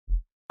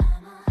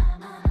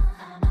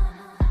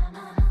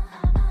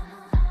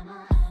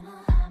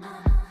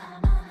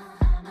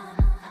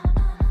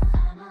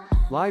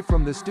Live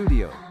from the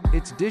studio,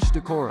 it's Dish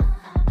Decorum.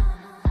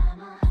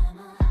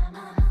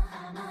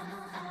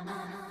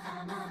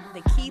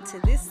 The key to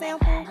this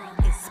sample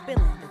is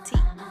spilling the tea.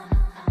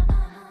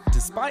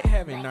 Despite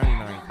having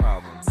 99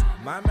 problems,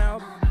 my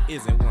mouth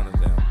isn't one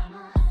of them.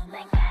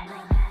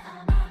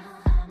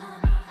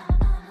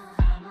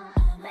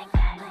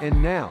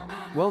 And now,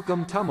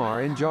 welcome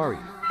Tamar and Jari.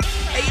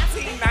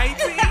 18,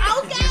 19.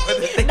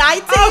 Okay.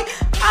 19.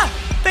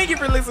 Thank you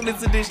for listening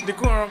to Dish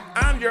Decorum.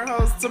 I'm your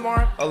host,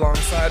 Tamar,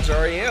 alongside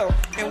Jariel.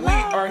 And we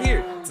are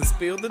here to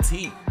spill the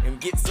tea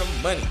and get some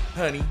money,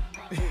 honey.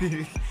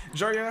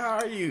 Jariel, how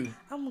are you?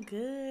 I'm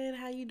good.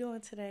 How you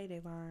doing today,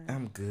 Devon?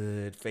 I'm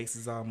good. Face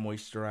is all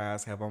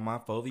moisturized. Have on my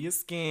Fovea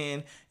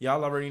Skin.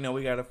 Y'all already know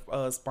we got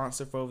a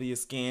sponsor, Fovea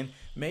Skin.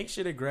 Make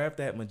sure to grab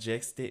that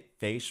Majestic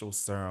Facial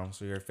Serum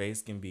so your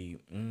face can be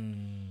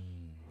And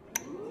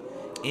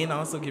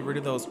also get rid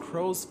of those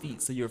crow's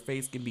feet so your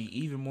face can be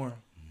even more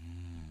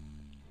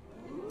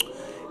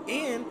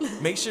And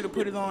make sure to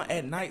put it on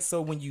at night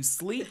so when you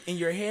sleep in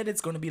your head,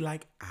 it's going to be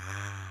like,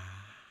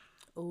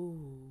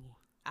 Ooh.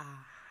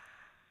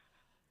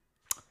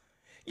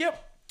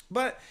 Yep.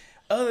 But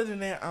other than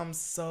that, I'm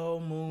so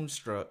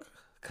moonstruck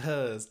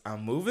because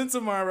I'm moving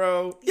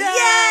tomorrow. Yay!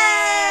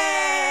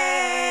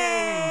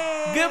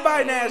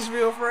 Goodbye,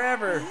 Nashville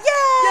forever.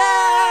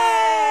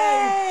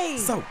 Yay!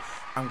 So,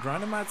 I'm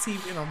grinding my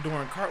teeth and I'm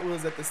doing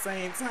cartwheels at the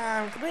same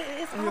time. But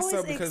it's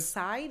always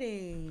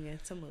exciting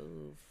to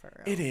move.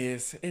 For It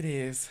is.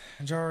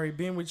 Jari,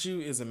 being with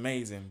you is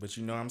amazing, but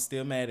you know I'm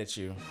still mad at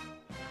you.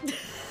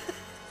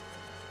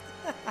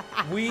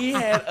 We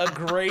had a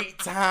great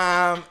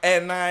time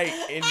at night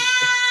and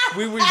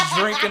we was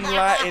drinking a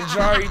lot and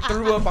Jari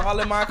threw up all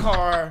in my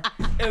car.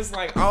 It's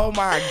like, oh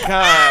my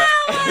God.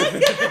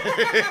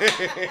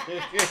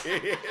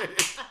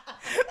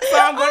 So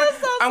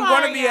I'm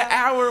gonna be an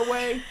hour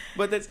away,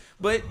 but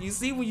you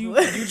see when you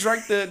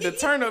drank the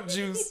turnip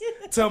juice,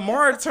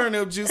 Tamar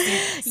turnip juice.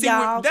 See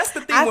Y'all, that's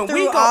the thing I when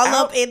threw we go all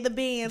out, up in the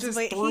bins, just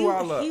but threw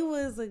all up. he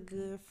was a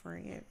good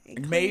friend.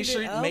 Make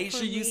sure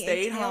you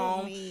stayed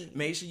home.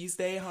 Make sure you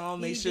stayed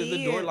home. Make sure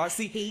the door locked.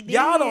 See,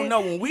 y'all don't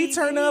know when we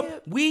turn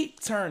up, we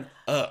turn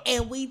up,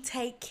 and we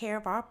take care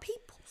of our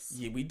peoples.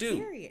 Yeah, we do.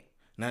 Period.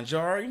 Now,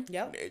 Jari.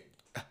 Yep.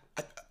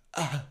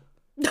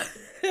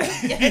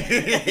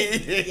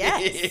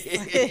 Yes.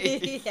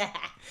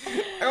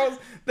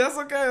 That's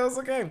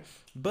okay.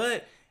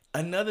 But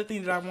another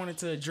thing that I wanted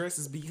to address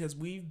is because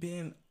we've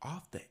been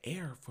off the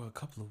air for a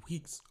couple of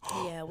weeks.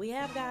 Yeah, we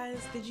have,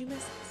 guys. Did you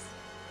miss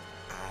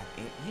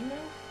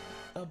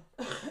us?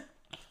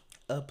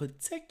 A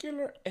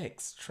particular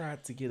ex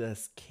tried to get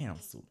us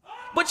canceled,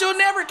 but you'll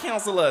never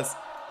cancel us.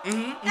 Never.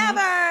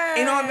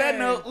 And on that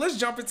note, let's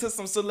jump into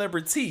some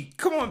celebrity.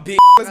 Come on, bitch.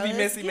 Let's be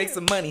messy, make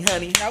some money,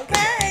 honey.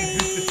 Okay.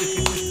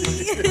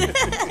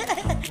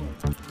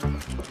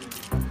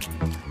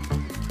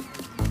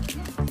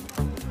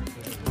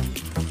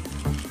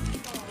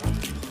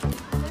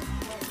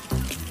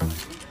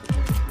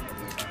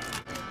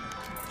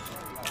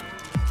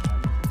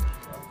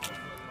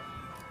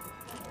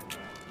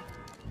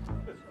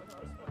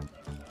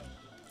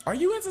 Are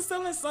you into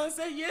Selling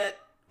Sunset yet?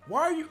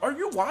 Are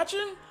you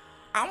watching?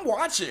 I'm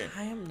watching.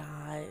 I am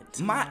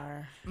not. My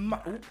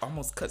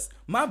almost cussed.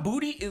 My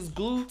booty is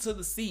glued to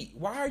the seat.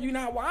 Why are you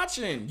not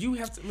watching? You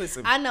have to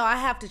listen. I know. I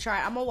have to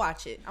try. I'm gonna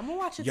watch it.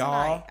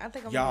 Tonight. I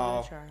think I'm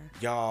gonna try.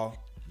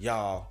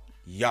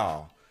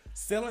 Y'all.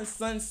 Selling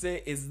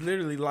Sunset is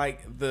literally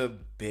like the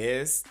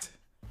best.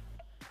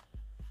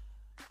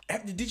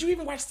 Did you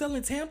even watch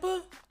Selling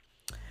Tampa?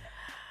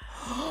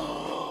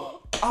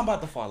 I'm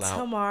about to fall out.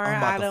 Tomorrow,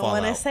 I don't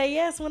want to say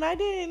yes when I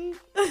didn't.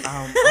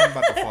 I'm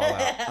about to fall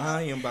out.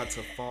 I am about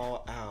to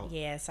fall out.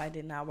 Yes, I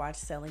did not watch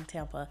Selling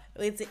Tampa.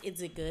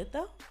 Is it good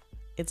though?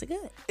 It's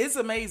good. It's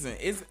amazing.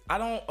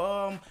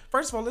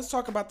 First of all, let's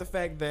talk about the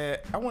fact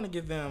that I want to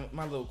give them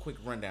my little quick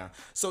rundown.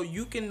 So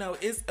you can know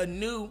it's a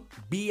new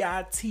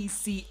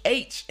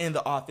BITCH in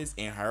the office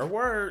in her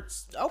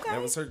words. Okay.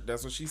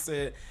 That's what she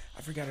said.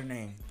 I forgot her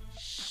name.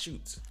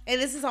 Shoot.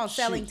 And this is on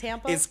Selling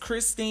Tampa? It's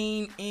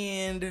Christine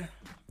and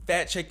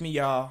Fat Check Me,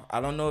 y'all.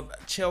 I don't know if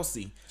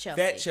Chelsea.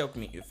 Fat Check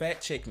Me.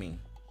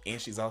 And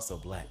she's also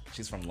black.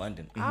 She's from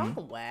London. Mm-hmm.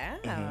 Oh, wow.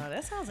 Mm-hmm.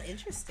 That sounds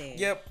interesting.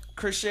 Yep.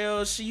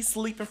 Chriselle, she's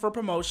sleeping for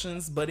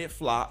promotions, but it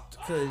flopped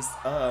because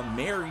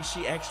Mary,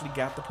 she actually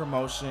got the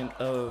promotion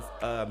of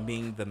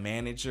being the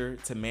manager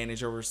to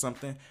manage over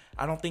something.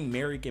 I don't think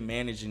Mary can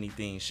manage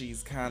anything.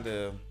 She's kind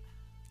of...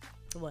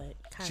 What?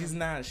 She's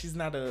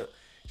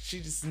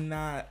just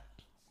not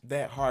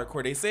that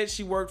hardcore. They said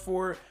she worked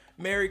for it.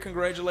 Mary,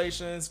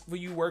 congratulations for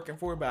you working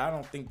for it, but I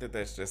don't think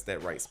that's just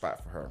that right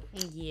spot for her.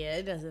 Yeah,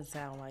 it doesn't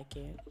sound like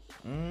it.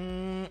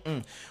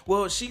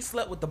 Well, she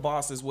slept with the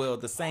boss as well,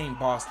 the same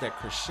boss that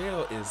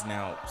Chriselle is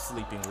now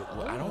sleeping with.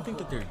 Well, I don't think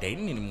that they're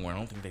dating anymore. I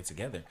don't think they're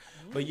together.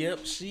 But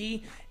yep,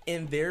 she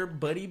and their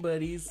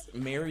buddies,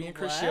 Mary and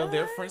Chriselle,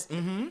 they're friends.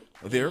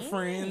 They're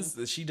friends.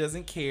 She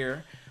doesn't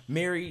care.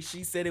 Mary,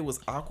 she said it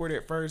was awkward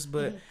at first,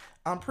 but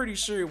I'm pretty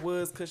sure it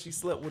was because she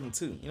slept with him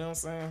too. You know what I'm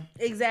saying?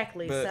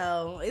 Exactly. But-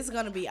 So it's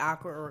gonna be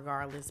awkward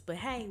regardless. But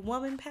hey,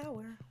 woman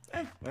power.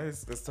 Hey,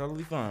 that's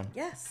totally fine.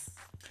 Yes.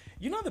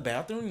 You know, the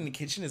bathroom and the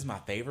kitchen is my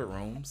favorite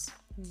rooms.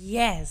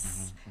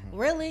 Yes.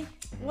 Really?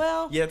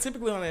 Well, Yeah,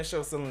 typically on that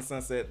show, Selling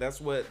Sunset,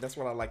 that's what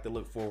I like to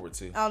look forward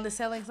to. on the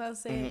Selling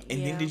Sunset.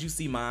 And then did you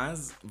see mine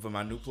for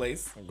my new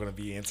place? I'm gonna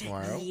be in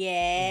tomorrow.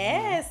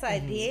 Yes, I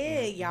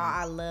did. Y'all,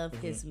 I love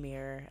his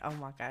mirror. Oh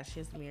my gosh,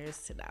 his mirror is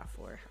to die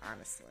for,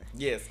 honestly.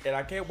 Yes, and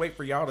I can't wait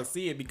for y'all to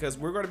see it because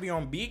we're gonna be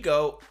on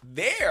Bigo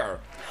there.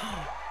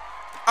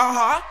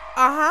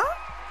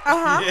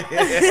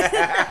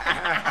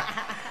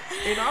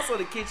 And also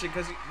the kitchen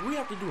because we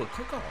have to do a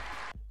cook-off.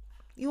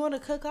 You want to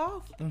cook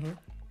off? Mm-hmm.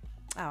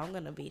 Oh, I'm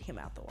gonna beat him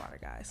out the water,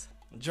 guys.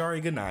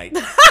 Jari, good night. You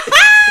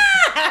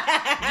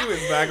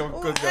is back on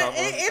cook-off.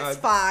 It's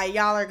fine.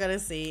 Y'all are gonna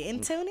see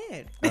and tune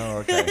in. Oh,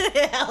 okay.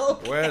 Okay.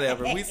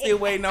 Whatever. We still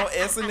waiting on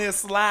S&S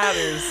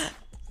sliders.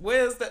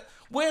 Where's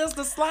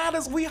the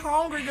sliders? We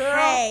hungry, girl.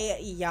 Hey,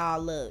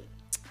 y'all, look.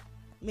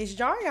 Miss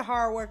Jari a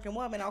hard-working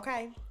woman,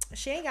 okay?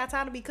 She ain't got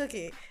time to be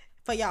cooking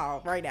for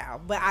y'all right now.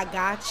 But I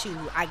got you.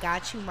 I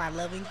got you, my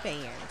loving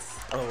fans.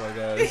 Oh my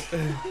gosh.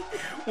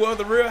 Well,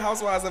 the Real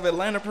Housewives of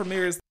Atlanta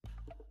premieres.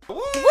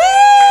 Woo!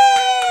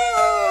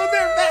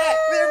 They're back.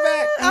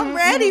 I'm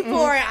ready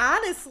for it.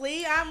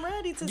 Honestly, I'm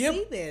ready to Yep.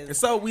 see this.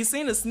 So we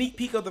seen a sneak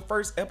peek of the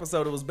first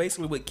episode. It was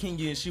basically with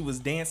Kenya and she was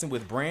dancing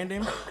with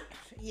Brandon.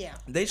 Yeah.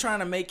 They trying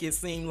to make it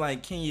seem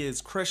like Kenya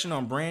is crushing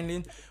on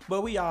Brandon,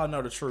 but we all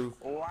know the truth.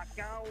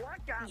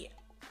 Yeah.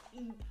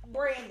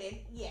 Brandon,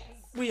 yes.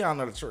 We all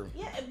know the truth.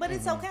 Yeah, but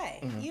it's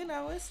okay. You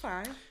know, it's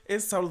fine.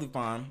 It's totally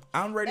fine.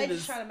 I'm ready They to.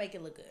 just trying to make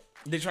it look good.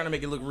 They're trying to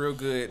make it look real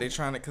good. They're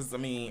trying to, because I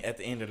mean, at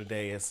the end of the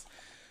day, it's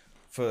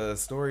for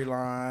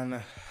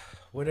storyline,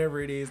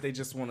 whatever it is. They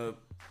just want to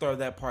throw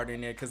that part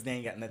in there because they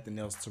ain't got nothing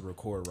else to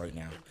record right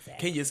now.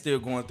 Exactly. Kenya's still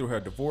going through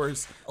her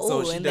divorce,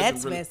 Oh, she and doesn't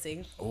that's really-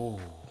 messy. Oh.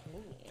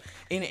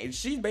 And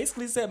she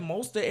basically said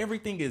most of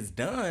everything is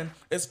done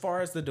as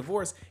far as the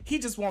divorce. He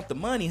just want the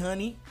money,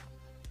 honey.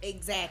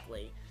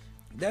 Exactly.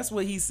 That's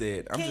what he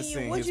said. I'm just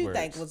saying what his you words.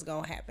 think was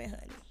gonna happen,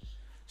 honey?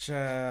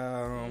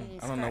 Child,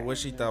 I don't know what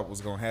she thought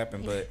was gonna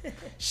happen, but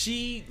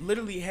she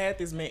literally had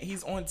this man.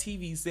 He's on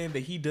TV saying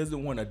that he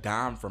doesn't want a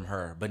dime from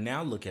her, but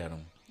now look at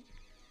him.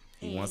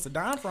 He wants a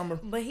dime from her.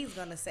 But he's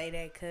gonna say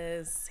that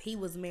because he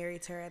was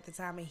married to her at the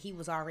time and he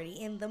was already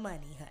in the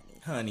money,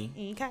 honey.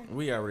 Okay.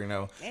 We already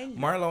know. And-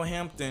 Marlo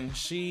Hampton,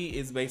 she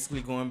is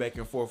basically going back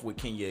and forth with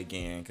Kenya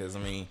again because, I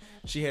mean,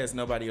 she has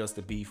nobody else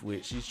to beef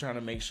with. She's trying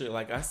to make sure,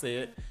 like I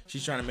said,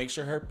 she's trying to make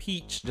sure her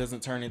peach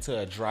doesn't turn into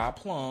a dry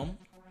plum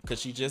because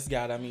she just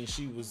got, I mean,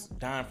 she was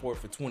dying for it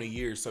for 20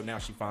 years, so now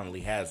she finally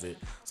has it.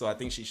 So I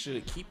think she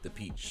should keep the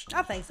peach.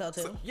 I think so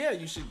too. So, yeah,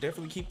 you should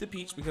definitely keep the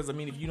peach because, I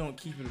mean, if you don't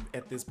keep it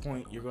at this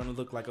point, you're going to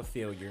look like a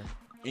failure.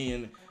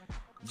 And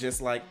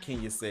just like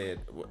Kenya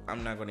said,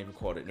 I'm not going to even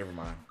quote it. Never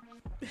mind.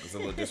 It's a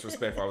little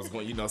disrespectful. I was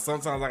going,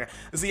 sometimes like,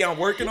 see, I'm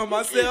working on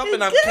myself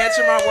and I'm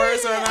catching my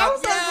words. And I'm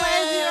so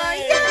glad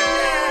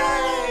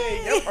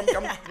you are. Yep,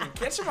 I'm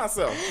catching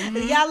myself.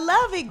 Y'all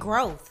love it,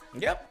 growth.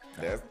 Yep.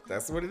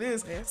 That's what it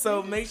is.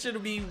 So make sure to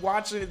be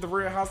watching the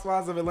Real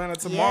Housewives of Atlanta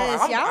tomorrow.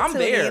 Yes, y'all I'm tune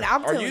there. in.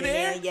 I'm Are you tuning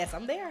there? in. Yes,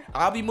 I'm there.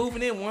 I'll be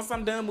moving in. Once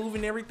I'm done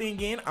moving everything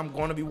in, I'm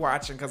going to be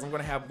watching because I'm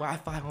going to have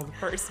Wi-Fi on the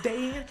first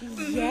day.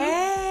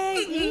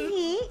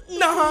 Yay.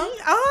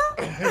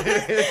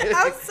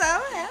 I'm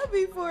so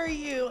happy for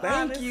you. Thank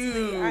honestly.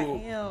 you. I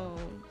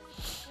am.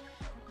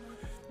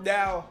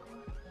 Now,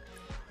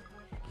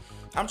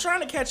 I'm trying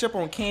to catch up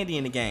on Candy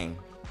in the game.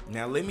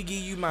 Now, let me give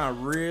you my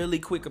really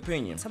quick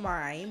opinion.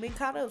 Tomorrow I ain't been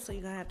caught up, so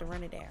you're gonna have to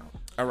run it down.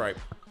 All right.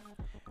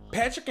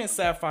 Patrick and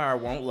Sapphire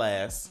won't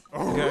last.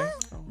 Okay.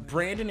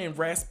 Brandon and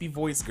Raspy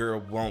Voice Girl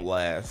won't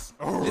last.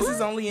 This is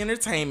only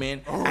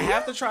entertainment. I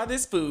have to try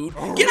this food.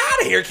 Get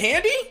out of here,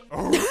 Candy.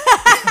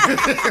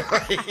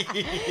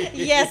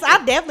 Yes,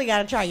 I definitely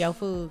gotta try your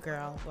food,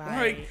 girl.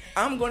 Like,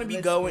 I'm going to be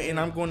going and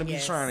I'm going to be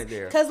trying it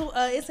there. Cause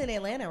it's in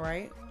Atlanta,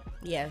 right?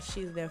 Yeah,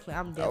 she's definitely.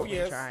 I'm definitely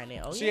yes. trying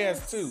it. Oh, She yes.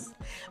 has two.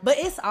 But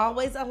it's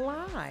always a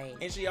line.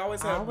 And she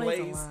always has Always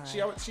Blaze.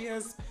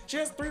 alive. She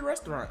has 3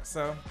 restaurants.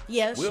 So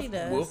Yeah, we'll, she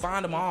does. We'll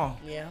find them all.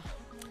 Yeah.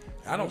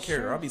 I don't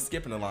care. sure. I'll be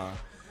skipping the line.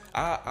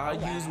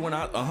 I'll use when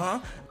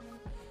I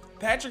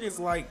Patrick is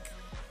like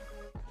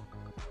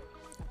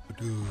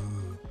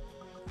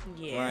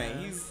Yeah. Right,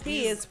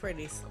 he is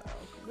pretty slow.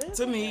 It's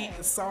to me,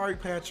 okay. sorry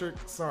Patrick,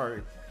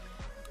 sorry.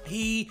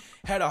 He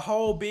had a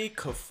whole big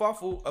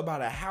kerfuffle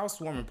about a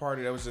housewarming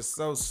party that was just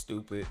so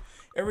stupid.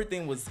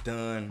 Everything was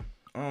done.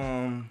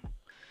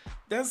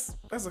 That's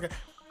okay.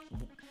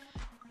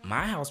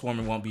 My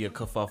housewarming won't be a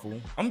kerfuffle.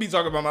 I'm gonna be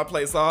talking about my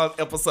place all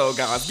episode,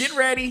 guys. Get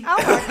ready. Oh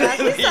my gosh,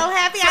 you're so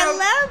happy. I So,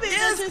 love it.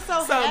 yes, You're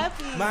so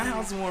happy. My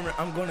housewarming,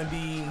 I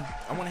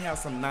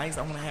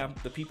want to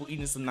have the people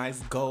eating some nice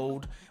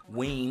gold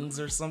wings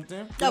or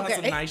something. We'll have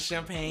some nice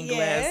champagne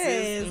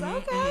glasses. Yes,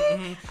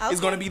 okay. It's Okay.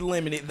 gonna be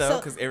limited though, So-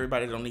 because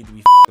everybody don't need to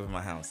be with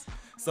my house.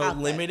 So Okay.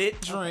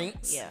 limited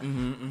drinks. Yeah.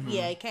 Mm-hmm.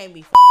 Yeah, it can't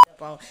be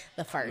up on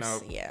the first.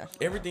 No, Yeah.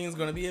 everything's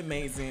gonna be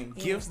amazing.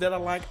 Gifts that I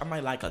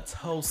might like a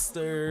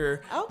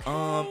toaster.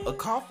 Okay. A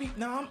coffee.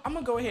 No, I'm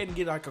gonna go ahead and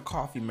get like a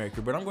coffee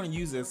maker, but I'm gonna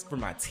use this for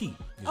my tea.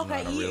 'Cause, you know, I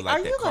Okay. don't really Are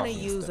like that you gonna coffee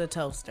and use stuff. a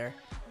toaster?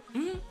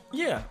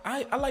 Yeah,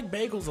 I like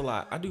bagels a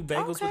lot. I do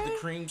bagels with Okay. the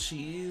cream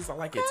cheese. I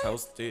like it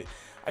toasted.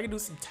 I can do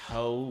some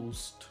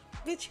toast.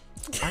 Bitch.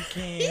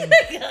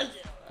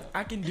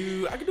 I can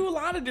do a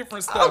lot of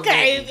different stuff.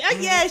 Okay.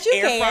 Yes, you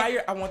Air can.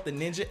 fryer. I want the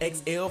Ninja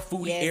XL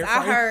Foodie Yes, air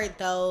I fryer. heard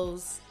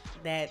those.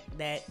 That's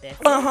it.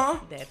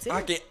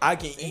 That's it. I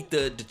can eat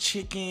the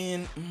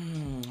chicken.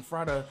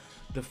 Fry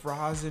the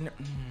fries in.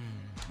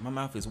 My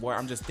mouth is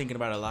watering. I'm just thinking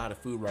about a lot of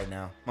food right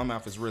now. My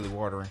mouth is really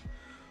watering.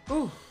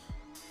 Ooh,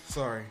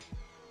 sorry.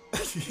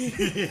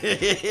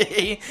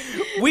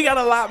 We got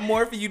a lot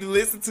more for you to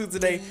listen to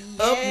today.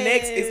 Up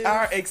next is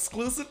our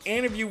exclusive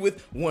interview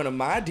with one of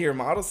my dear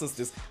model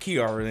sisters,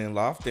 Kiara Lynn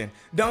Lofton.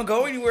 Don't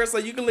go anywhere so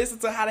you can listen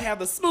to how to have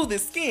the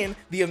smoothest skin,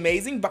 the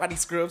amazing body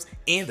scrubs,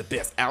 and the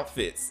best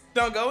outfits.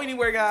 Don't go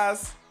anywhere,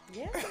 guys.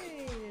 Yeah.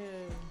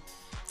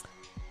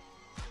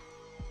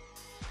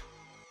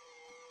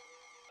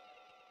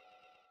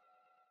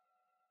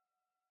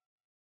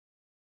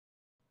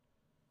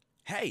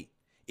 Hey,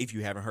 if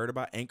you haven't heard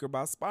about Anchor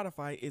by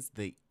Spotify, it's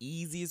the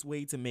easiest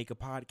way to make a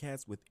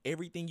podcast with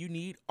everything you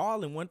need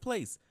all in one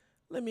place.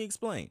 Let me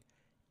explain.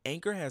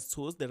 Anchor has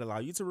tools that allow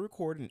you to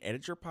record and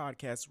edit your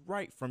podcast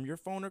right from your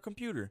phone or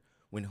computer.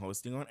 When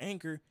hosting on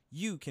Anchor,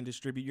 you can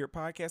distribute your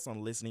podcast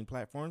on listening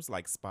platforms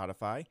like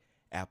Spotify,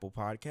 Apple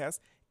Podcasts,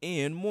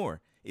 and more.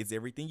 It's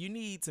everything you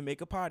need to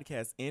make a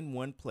podcast in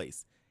one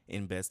place.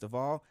 And best of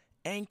all,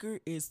 Anchor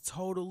is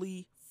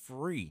totally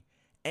free.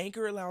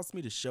 Anchor allows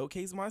me to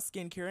showcase my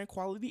skincare and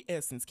quality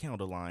essence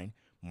candle line,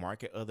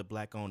 market other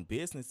black-owned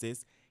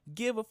businesses,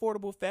 give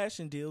affordable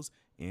fashion deals,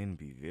 and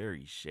be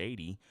very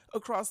shady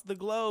across the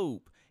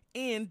globe.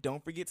 And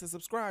don't forget to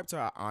subscribe to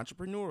our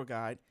entrepreneurial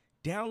guide.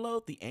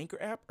 Download the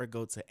Anchor app or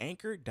go to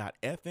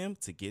anchor.fm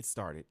to get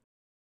started.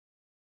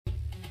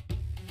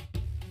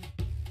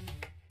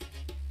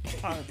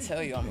 Trying to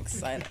tell you I'm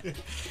excited.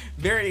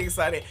 Very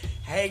excited.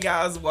 Hey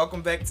guys,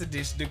 welcome back to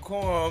Dish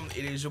Decorum.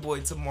 It is your boy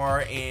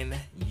Tamar, and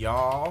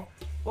y'all,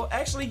 well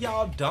actually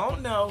y'all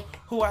don't know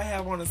who I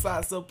have on the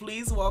side, so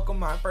please welcome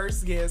my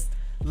first guest,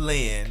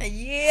 Lynn.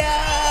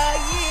 Yeah,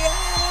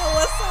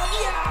 what's up,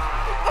 y'all?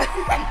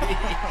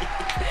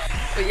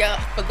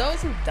 For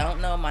those who don't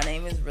know, my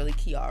name is really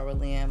Kiara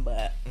Lynn,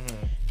 but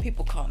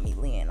people call me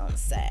Lynn on the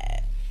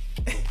side.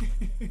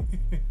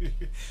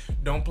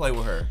 Don't play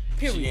with her.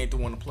 Period. She ain't the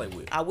one to play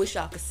with. I wish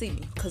y'all could see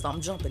me, because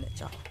I'm jumping at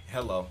y'all.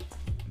 Hello.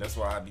 That's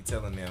why I be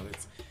telling them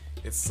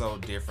it's so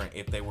different.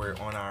 If they were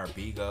on our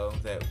Bigo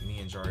that me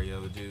and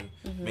Jario do,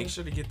 make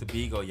sure to get the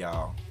Bigo,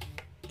 y'all.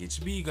 Get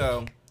your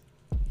Bigo.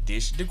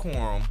 Dish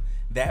Decorum.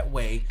 That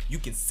way you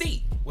can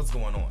see what's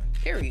going on.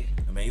 Period.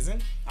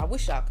 Amazing? I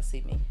wish y'all could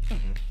see me.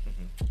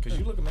 Because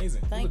you look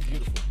amazing. Thank you look you.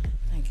 beautiful.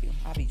 Thank you.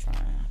 I'll be trying.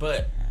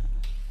 But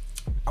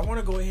I want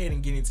to go ahead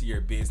and get into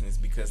your business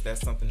because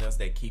that's something else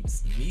that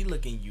keeps me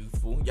looking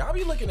youthful. Y'all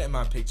be looking at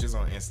my pictures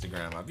on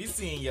Instagram. I be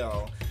seeing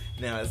y'all.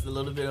 Now, it's a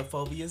little bit of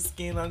phobia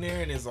skin on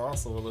there, and there's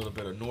also a little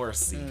bit of North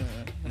Sea.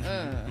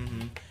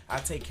 I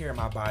take care of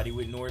my body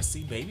with North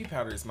Sea. Baby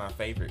powder is my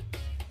favorite.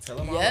 Tell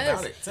them all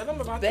about it. Tell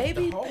them about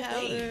baby the whole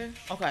powder. thing.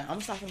 Okay, I'm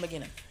gonna start from the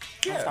beginning.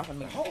 Yeah,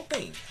 the whole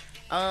thing.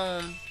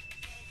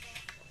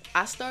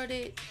 I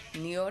started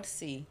New York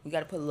Sea. You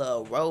gotta put a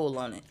little roll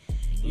on it.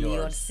 New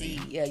York Sea.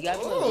 Yeah, you gotta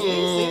put a little.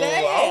 See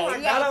that? Oh my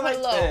You God, gotta I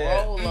put a like little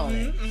that. roll on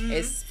it.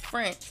 It's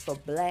French for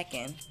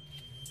blacken,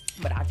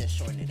 but I just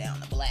shortened it down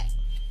to black.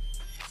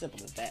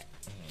 Simple as that.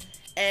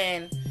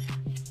 And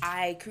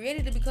I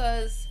created it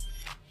because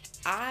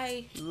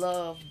I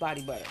love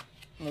body butter.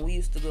 When we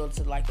used to go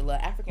to like the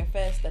little African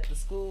fest at the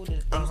school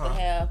that they used to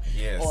have,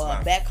 Yes, or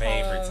my back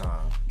favorite home,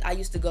 time. I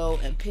used to go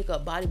and pick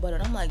up body butter,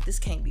 and I'm like, this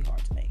can't be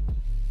hard to make.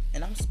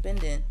 And I'm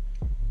spending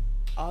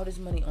all this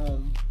money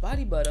on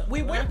body butter.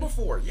 We went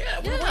before. Yeah,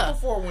 we went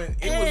before when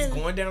it was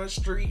going down the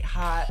street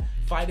hot,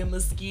 fighting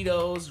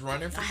mosquitoes,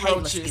 running from I hate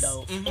roaches.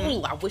 mosquitoes.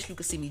 Ooh, I wish you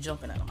could see me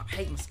jumping at them. I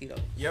hate mosquitoes.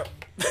 Yep.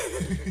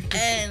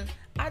 And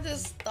I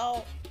just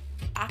thought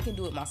I can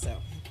do it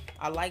myself.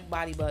 I like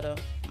body butter.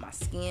 My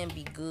skin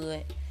be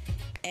good.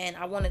 And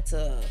I wanted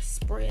to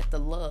spread the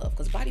love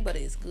because body butter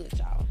is good,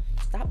 y'all.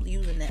 Stop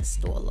using that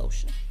store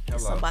lotion.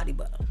 It's some body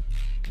butter.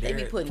 They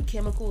be putting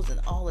chemicals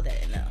and all of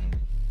that in there.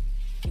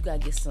 You gotta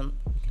get some.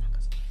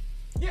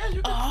 Yeah,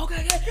 you can. Oh,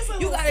 okay.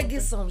 You gotta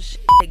get some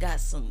shit. They got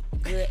some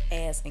good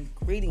ass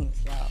ingredients,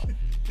 y'all.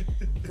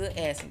 Good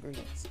ass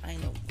ingredients. I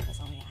ain't know because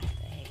I only have to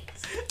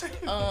ask.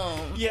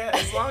 Yeah,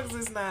 as long as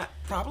it's not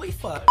probably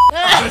fuck.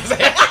 That's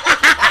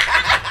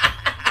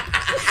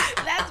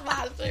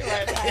my shit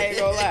right there. I ain't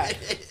gonna lie.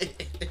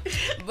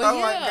 But Oh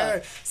yeah. my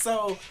God.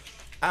 So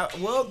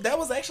Well, that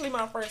was actually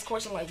my first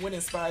question. Like, what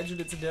inspired you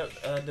to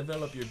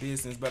develop your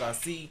business? But I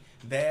see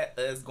that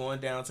as going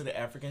down to the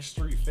African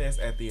Street Fest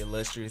at the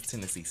illustrious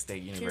Tennessee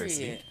State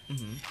University.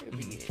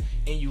 Period.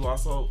 And you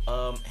also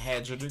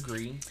had your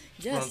degree.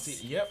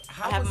 Yes. Yep. I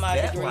How have was my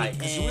that degree like?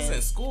 Because you was in-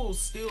 in school,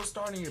 still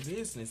starting your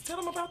business. Tell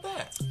them about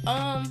that.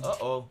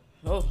 Oh,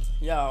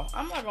 y'all,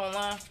 I'm not gonna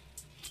lie.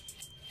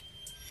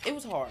 It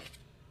was hard.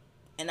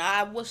 And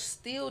I was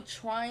still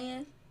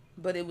trying,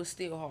 but it was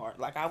still hard.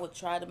 Like, I would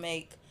try to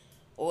make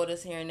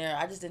orders here and there.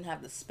 I just didn't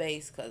have the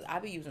space because I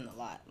be using a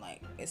lot.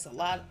 Like, it's a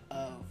lot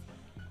of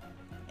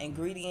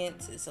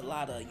ingredients. It's a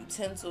lot of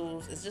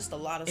utensils. It's just a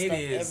lot of stuff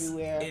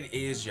everywhere. It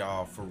is,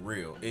 y'all, for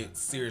real. It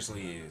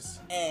seriously is.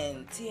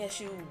 And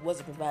TSU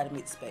wasn't providing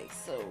me the space.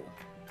 So,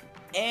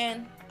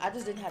 and I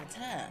just didn't have the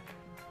time.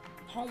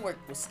 Homework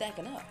was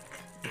stacking up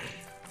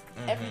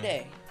every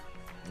day.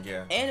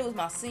 Yeah. And it was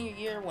my senior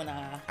year when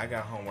I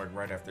got homework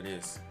right after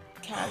this.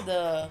 kind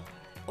of.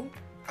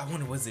 I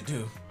wonder what's it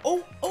do.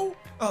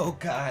 Oh,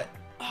 God.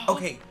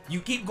 Okay, you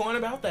keep going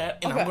about that,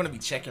 and Okay. I'm gonna be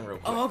checking real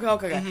quick.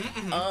 okay.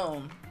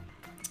 Dang,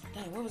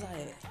 where was I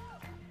at?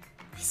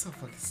 You're so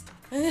fucking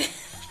stupid.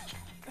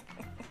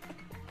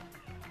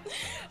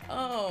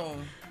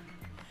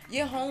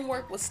 Yeah,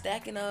 homework was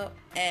stacking up,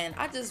 and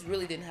I just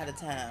really didn't have the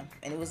time.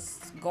 And it was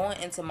going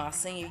into my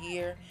senior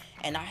year,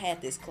 and I had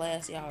this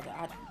class, y'all, that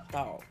I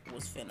thought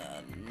was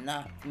finna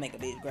not make a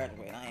bitch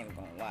graduate. I ain't even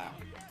gonna lie.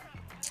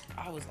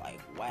 I was like,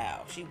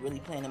 wow, she really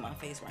playing in my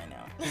face right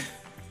now.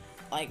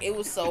 Like, it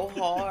was so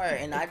hard,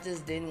 and I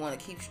just didn't want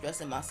to keep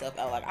stressing myself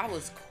out. Like, I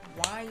was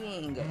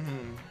crying.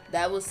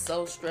 That was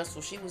so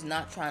stressful. She was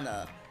not trying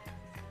to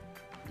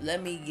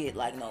let me get,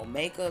 like, no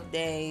makeup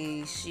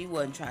days. She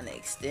wasn't trying to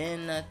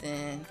extend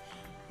nothing.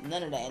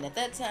 None of that. And at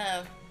that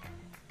time,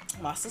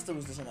 my sister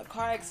was just in a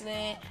car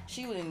accident.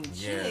 She didn't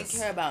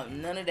care about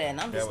none of that.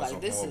 And I'm just That was like,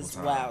 a this horrible is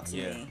time. wild to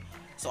Yeah. me.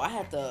 So I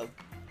had to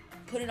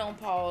put it on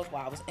pause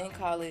while I was in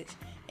college.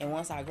 And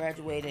once I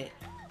graduated,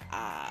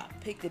 I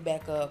picked it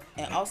back up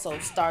and also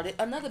started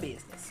another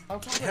business on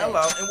top of Hello,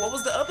 that. and what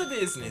was the other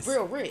business?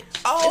 Real Rich.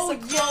 Oh,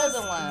 it's a yes.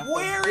 clothing line for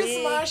Where is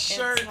big my and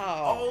shirt?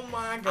 tall. Oh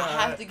my God.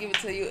 I have to give it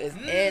to you. It's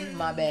in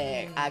my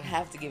bag. I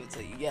have to give it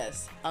to you.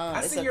 Yes. I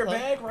It's see a your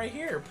bag right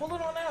here. Pull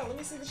it on out. Let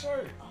me see the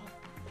shirt.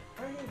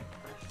 Right here.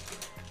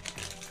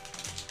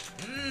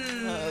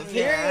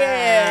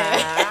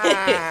 Period.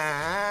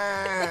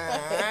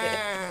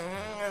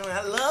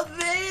 I love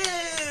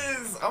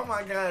this. Oh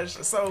my gosh.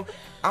 So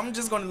I'm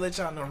just gonna let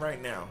y'all know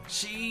right now.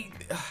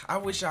 I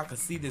wish y'all could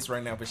see this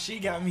right now, but she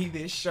got me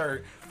this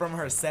shirt from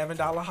her $7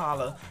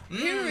 holla.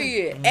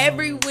 Period.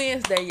 Every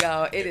Wednesday,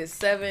 y'all, it is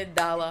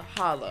 $7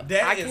 holla.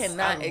 I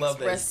cannot love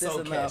that. express It's so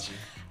this enough. catchy.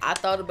 I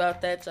thought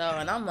about that, y'all,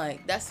 and I'm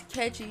like, that's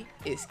catchy.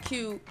 It's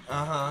cute.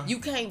 You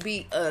can't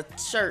beat a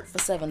shirt for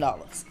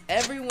 $7.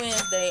 Every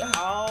Wednesday,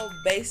 all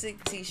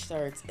basic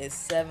t-shirts is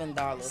 $7.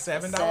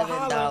 $7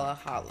 holla.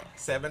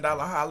 $7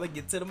 holla.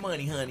 Get to the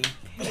money, honey.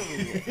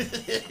 Period.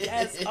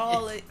 That's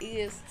all it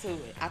is to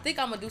it. I think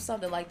I'm gonna do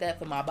something like that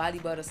for my body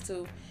butters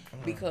too,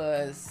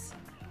 because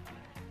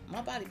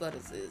my body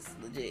butters is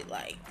legit.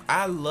 Like,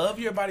 I love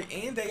your body,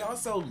 and they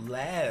also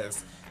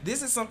last.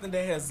 This is something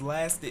that has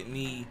lasted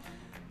me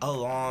a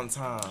long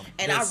time.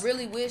 and I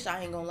really wish,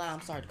 I ain't gonna lie,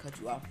 I'm sorry to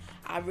cut you off.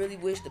 I really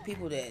wish the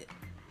people that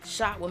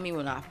shot with me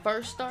when I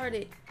first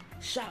started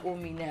shot with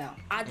me now.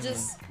 I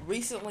just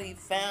recently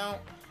found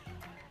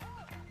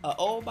an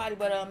old body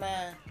butter of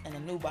mine and a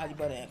new body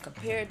butter and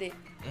compared it.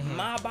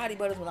 My body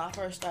butters when I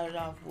first started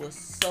off was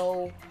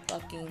so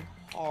fucking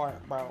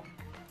hard, bro.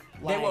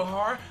 They were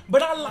hard,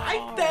 but I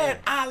like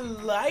that.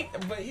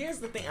 But here's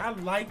the thing. I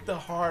like the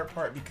hard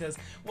part because,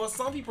 well,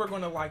 some people are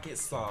going to like it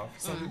soft.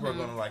 Some people are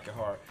going to like it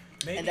hard.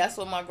 Maybe. And that's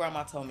what my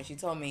grandma told me. She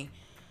told me,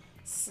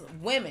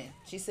 women,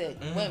 she said,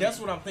 women. That's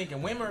what I'm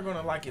thinking. Women are going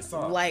to like it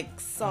soft. Like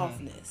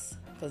softness.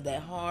 Because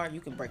that hard, you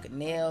can break a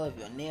nail if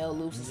your nail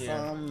loose or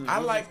something. I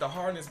like the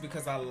hardness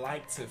because I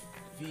like to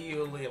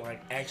feel it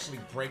like actually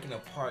breaking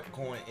apart,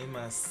 going in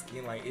my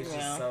skin. Like, it's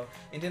just so.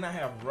 And then I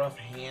have rough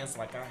hands.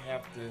 Like,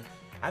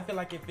 I feel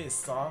like if it's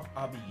soft,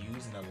 I'll be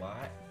using a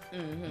lot.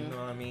 You know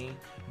what I mean?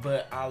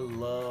 But I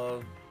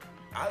love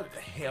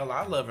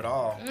it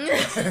all.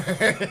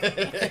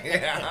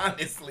 Yeah,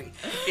 honestly,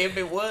 if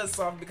it was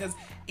soft, because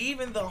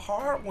even the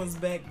hard ones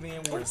back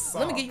then were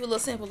soft. Let me give you a little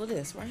sample of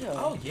this right here.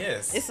 Oh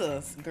yes, It's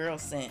a girl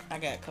scent. I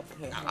got a couple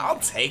here. I'll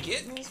take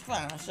it. It's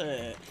fine. Sure.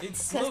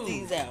 It's Test smooth.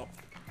 these out.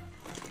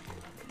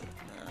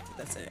 I think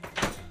that's it.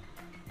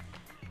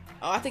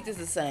 Oh, I think this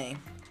is the same.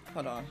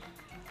 Hold on.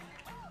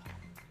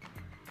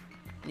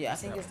 Yeah, I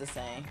think it's the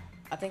same.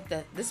 I think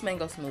that this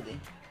mango smoothie.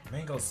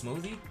 Mango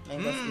smoothie?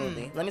 Mango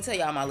smoothie. Let me tell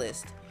y'all my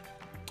list.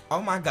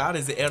 Oh my God,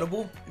 is it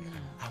edible?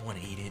 I want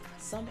to eat it.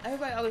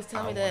 Everybody always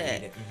tell me wanna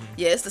that. eat it.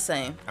 Yeah, it's the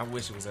same. I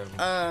wish it was edible.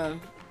 Let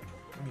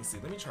Let me see.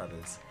 Let me try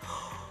this.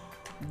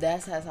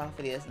 That's how soft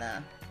it is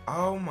now.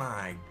 Oh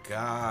my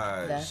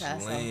gosh. That's how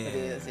soft it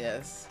is.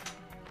 Yes.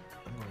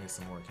 I'm gonna get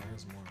some more. Can I get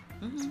some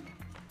more?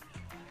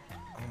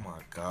 Oh my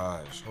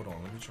gosh. Hold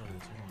on. Let me try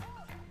this. Hold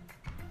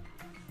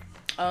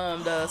on.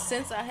 The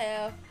scents I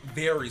have.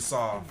 Very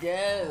soft.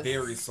 Yes.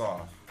 Very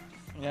soft.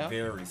 Yeah.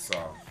 Very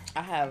soft.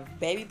 I have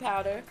baby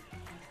powder,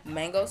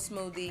 mango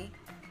smoothie,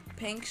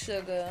 pink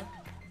sugar,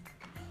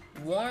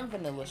 warm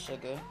vanilla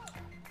sugar,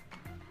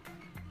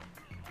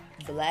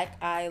 Black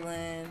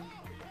Island,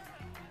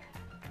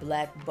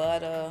 black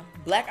butter.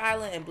 Black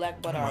Island and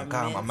black butter. Oh my are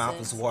God, my mint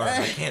mouth is scents.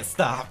 watering. I can't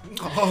stop.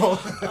 Oh.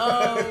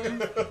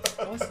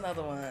 What's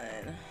another one?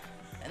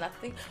 And I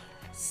think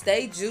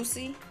Stay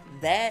Juicy.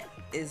 That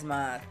is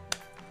my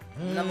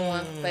number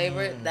one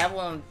favorite. That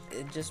one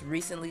it just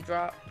recently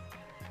dropped.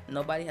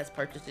 Nobody has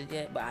purchased it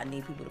yet, but I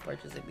need people to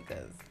purchase it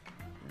because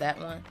that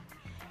one,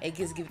 it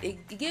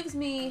gives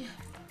me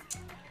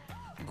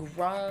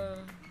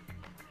grown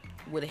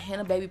with a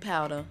hint of baby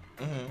powder,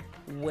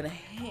 with a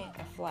hint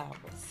of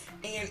flowers.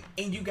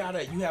 And you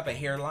have a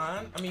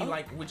hairline. I mean,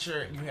 like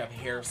you have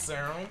hair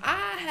serum.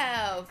 I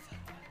have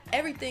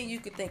everything you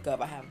could think of.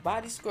 I have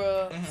body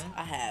scrubs.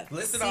 I have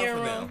List it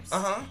serums. off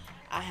of them.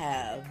 I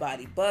have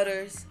body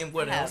butters. And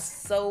what I have else?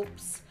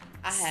 soaps.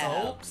 I have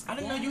Soaps? I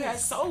didn't know you had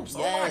soaps.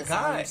 Yes, Oh my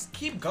God.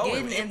 Keep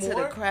going. getting into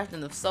the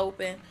crafting of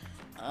soaping.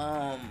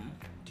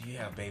 Do you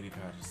have baby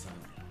powder soap?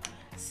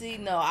 See,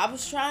 no, I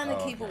was trying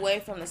to keep okay. away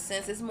from the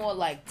scents. It's more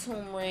like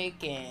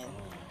turmeric and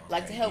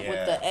like to help with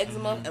yeah. the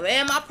eczema.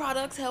 And my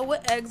products help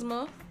with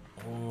eczema.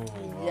 Oh,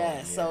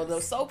 Yes, so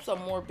the soaps are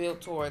more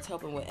built towards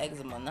helping with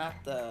eczema, not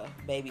the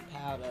baby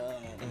powder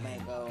and the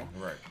mango.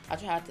 Right. I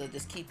try to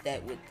just keep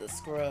that with the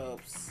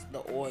scrubs,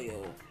 the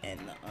oil, and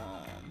the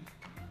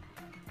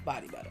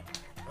body butter.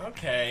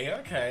 Okay.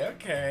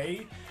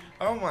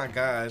 Oh my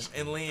gosh.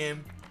 And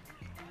Lynn,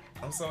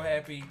 I'm so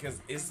happy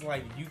because it's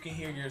like you can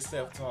hear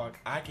yourself talk.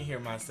 I can hear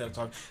myself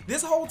talk.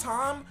 This whole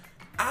time,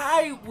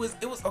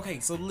 okay,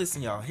 so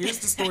listen, y'all. Here's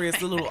the story.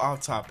 It's a little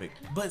off topic.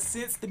 But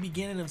since the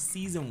beginning of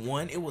season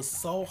 1, it was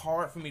so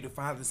hard for me to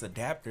find this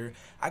adapter.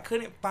 I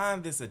couldn't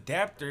find this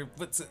adapter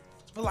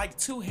for like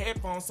 2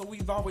 headphones, so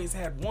we've always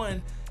had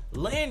one.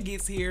 Lan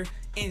gets here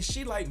and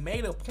she like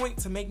made a point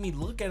to make me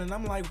look at it, and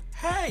I'm like,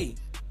 hey,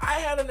 I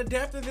had an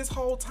adapter this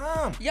whole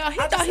time. Y'all, he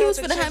thought he was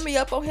finna have me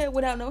up on here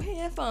without no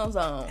headphones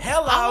on.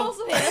 Hello. I want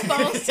some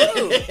headphones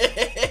too.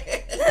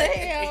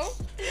 Damn.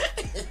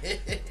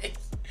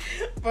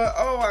 But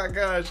oh my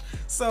gosh.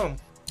 So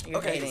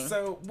You're hating.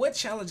 so what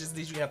challenges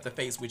did you have to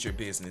face with your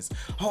business?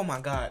 Oh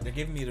my God, they're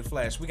giving me the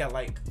flash. We got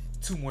like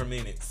 2 more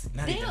minutes.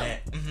 Not even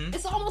that.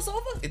 It's almost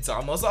over? It's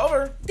almost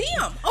over.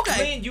 Damn.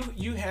 Okay. Man,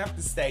 you have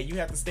to stay. You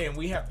have to stay, and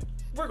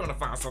we're gonna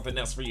find something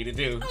else for you to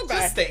do.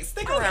 Okay. Just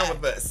stick around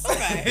with us.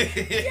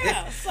 Okay.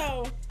 Yeah,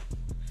 so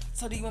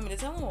do you want me to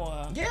tell them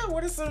or? Yeah,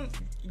 what are some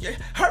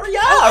hurry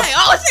up. Okay,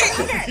 oh shit,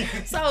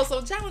 okay. So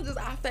some challenges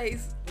I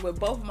face with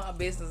both of my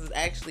businesses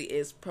actually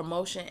is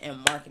promotion and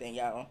marketing,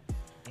 y'all.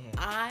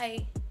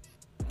 I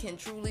can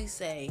truly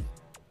say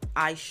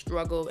I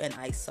struggle and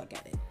I suck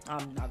at it.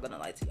 I'm not gonna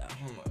lie to y'all.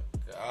 Oh my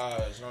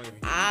gosh, don't even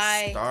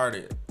get me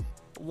started.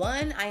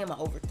 1, I am an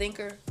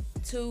overthinker.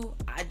 2,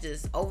 I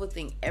just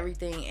overthink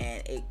everything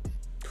and it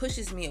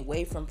pushes me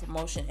away from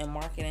promotion and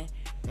marketing.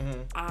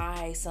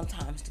 I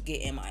sometimes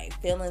get in my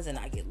feelings and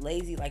I get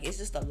lazy. Like, it's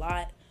just a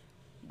lot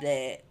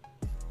that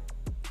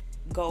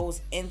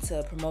goes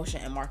into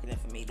promotion and marketing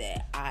for me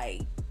that I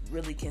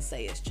really can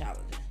say is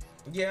challenging.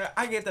 Yeah,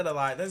 I get that a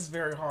lot. That's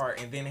very hard.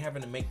 And then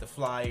having to make the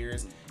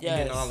flyers and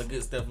then all the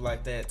good stuff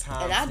like that.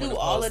 And I do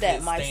all of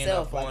that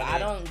myself. Like, I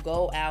don't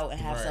go out and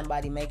have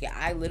somebody make it.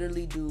 I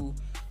literally do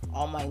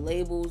all my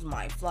labels,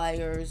 my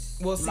flyers,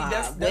 well, see, my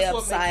that's website.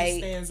 what makes it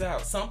stands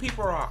out. Some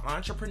people are an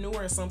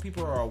entrepreneur and some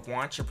people are a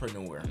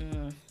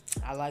wantrepreneur.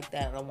 I like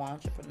that, a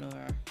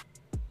wantrepreneur.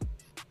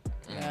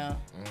 Yeah.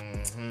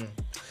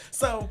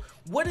 So,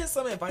 what is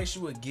some advice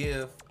you would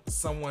give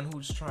someone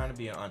who's trying to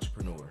be an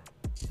entrepreneur?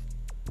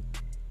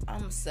 I'm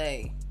gonna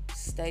say,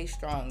 stay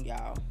strong,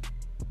 y'all.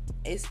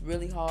 It's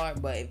really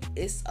hard, but if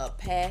it's a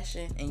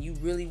passion and you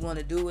really want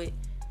to do it,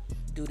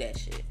 do that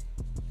shit.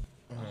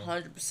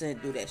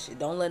 100% do that shit.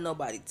 Don't let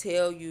nobody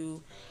tell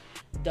you.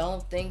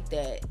 Don't think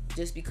that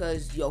just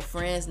because your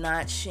friend's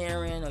not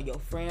sharing or your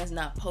friend's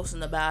not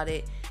posting about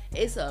it,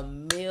 it's a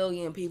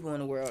million people in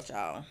the world,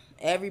 y'all.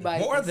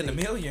 Everybody More than a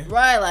million.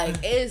 Right, like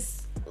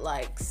it's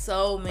like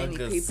so many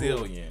people.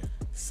 Gazillion.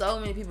 So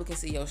many people can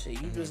see your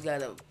shit. You just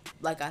gotta,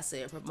 like I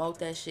said, promote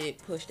that shit,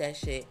 push that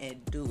shit,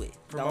 and do it.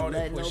 Don't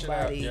let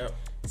nobody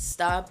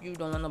stop you.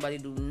 Don't let nobody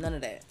do none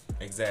of that.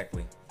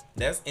 Exactly.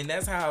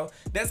 That's how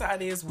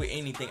it is with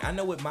anything. I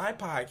know with my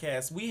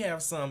podcast, we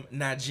have some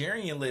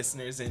Nigerian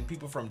listeners and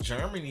people from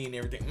Germany and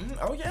everything.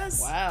 Oh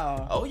yes.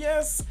 Wow. Oh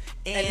yes.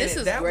 And this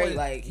is great.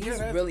 Like, he's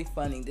really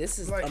funny. This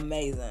is like,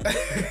 amazing.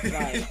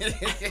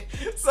 Like,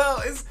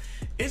 so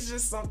it's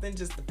just something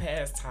just to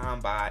pass time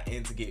by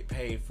and to get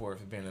paid for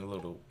if being a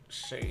little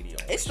shady.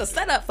 It's the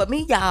setup for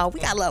me, y'all. We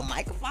got little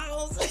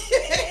microphones.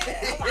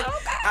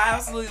 I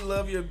absolutely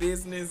love your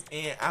business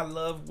and I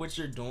love what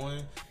you're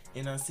doing.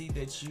 And I see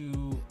that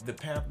the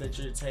path that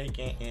you're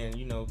taking and,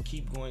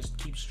 keep going,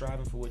 keep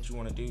striving for what you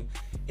want to do.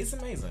 It's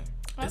amazing.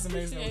 It's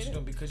amazing what you're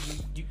doing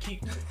because you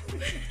keep.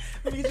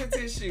 Let me get your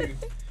tissue.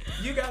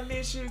 You got an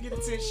issue, get a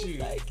tissue.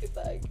 Thank you.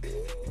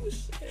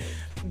 Shit.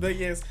 But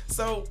yes,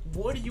 so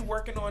what are you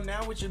working on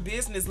now with your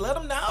business? Let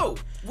them know.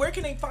 Where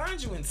can they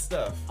find you and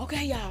stuff?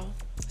 Okay, y'all.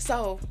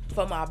 So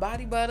for my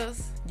body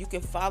butters, you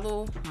can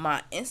follow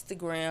my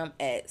Instagram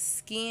at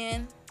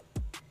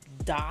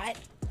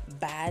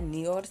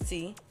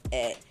skin.by_Neorci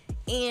at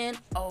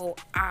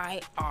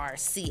NOIRCI.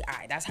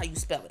 That's how you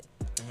spell it.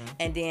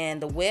 And then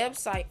the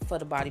website for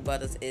the body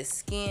butters is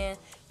skin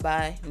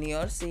by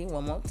Neorci.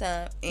 One more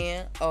time,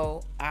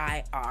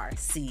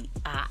 NOIRCI.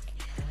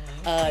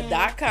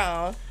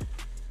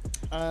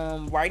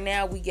 Right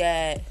now we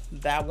got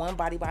buy one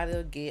body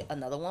butter, get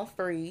another one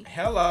free.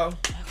 Hello.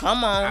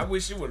 Come on. I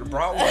wish you would have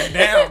brought one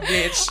down,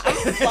 bitch.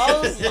 I'm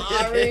so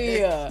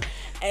sorry.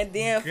 And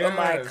then for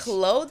my Gosh.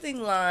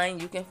 clothing line,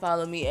 you can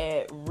follow me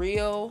at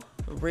Real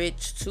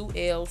Rich 2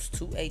 L's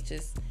 2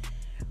 H's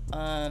 _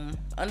 on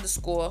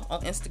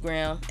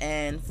Instagram.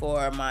 And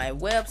for my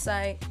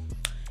website,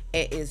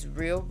 it is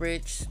Real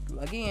Rich,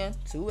 again,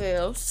 2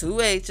 L's 2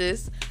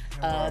 H's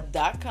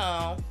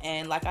 .com.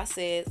 And like I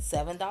said,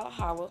 $7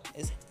 holla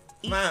is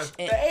each My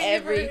and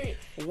favorite.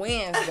 every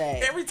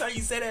Wednesday. Every time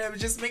you say that, it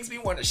just makes me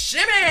want to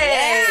shimmy.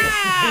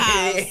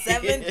 Yeah,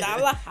 $7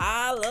 holla.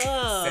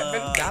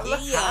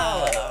 $7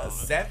 holla.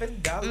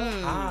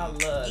 $7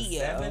 holla.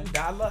 Yeah.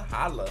 $7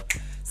 holla.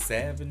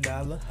 $7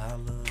 holla.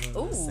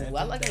 Ooh,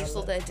 I like how you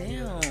slow that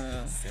down.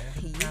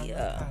 Yeah.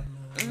 Yeah.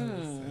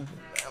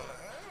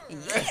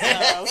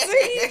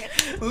 See?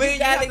 Lynn, you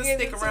gotta have to get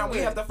stick into around. We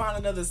it. have to find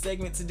another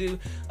segment to do.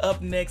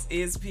 Up next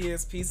is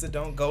PSP, so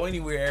don't go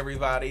anywhere,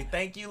 everybody.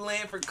 Thank you,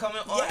 Lynn, for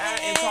coming on out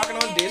and talking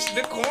on Dish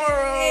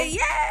Decorum.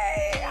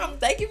 Yay!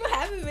 Thank you for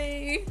having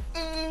me.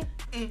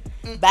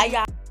 Bye,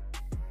 y'all.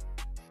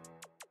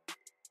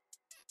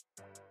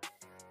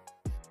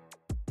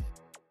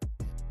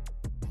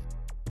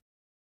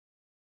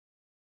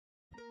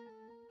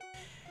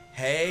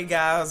 Hey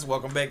guys,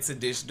 welcome back to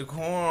Dish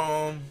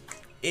Decorum.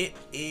 It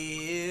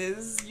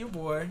is your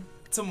boy,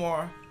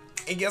 Tamar.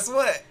 And guess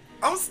what?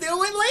 I'm still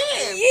with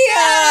Lynn.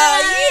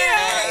 Yeah.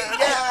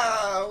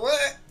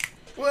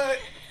 What?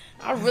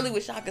 I really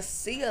wish I could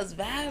see us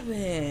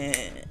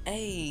vibing.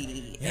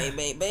 Hey, hey,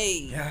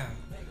 baby. Yeah.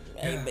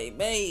 Hey,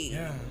 baby.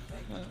 Yeah.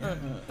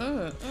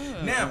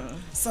 Now,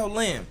 so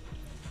Lynn,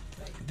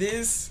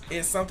 this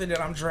is something that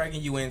I'm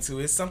dragging you into.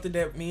 It's something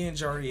that me and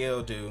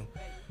Jariel do.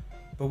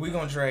 But we're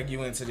gonna drag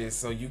you into this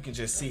so you can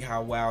just see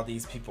how wild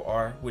these people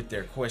are with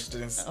their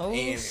questions. Oh,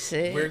 and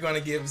shit. We're gonna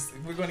get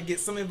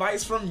some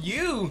advice from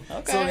you,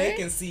 Okay. so they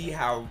can see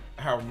how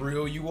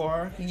real you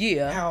are.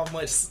 Yeah. How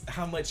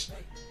much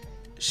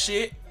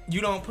shit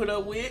you don't put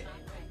up with,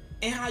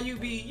 and how you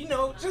be,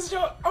 just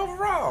your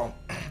overall.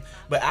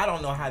 But I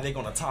don't know how they're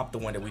gonna top the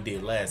one that we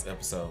did last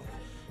episode.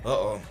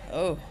 Oh.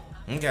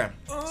 Okay,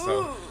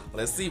 so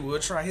let's see. We'll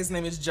try. His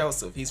name is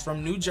Joseph. He's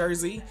from New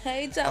Jersey.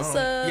 Hey,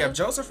 Joseph.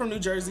 Joseph from New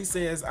Jersey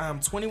says, I'm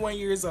 21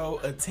 years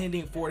old,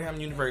 attending Fordham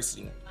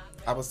University.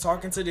 I was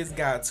talking to this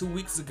guy 2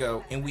 weeks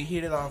ago, and we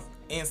hit it off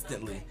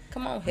instantly.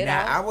 Come on, hit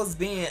Now, out. I was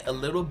being a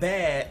little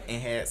bad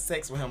and had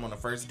sex with him on the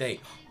first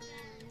date.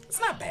 It's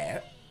not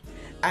bad.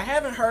 I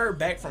haven't heard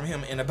back from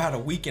him in about a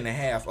week and a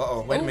half.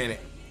 Wait a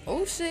minute.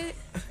 Oh, shit.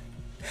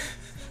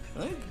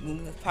 Let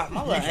me pop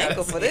my little gotta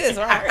ankle for see. this.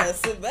 Right, I gotta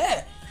sit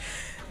back.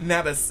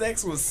 Now, the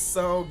sex was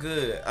so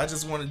good. I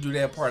just want to do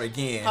that part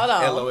again. Hold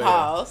on, LOL.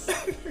 pause.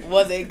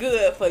 Was it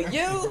good for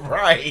you?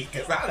 Right.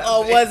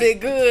 Or was it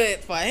good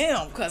for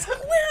him? Because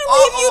clearly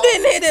if you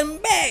didn't hit him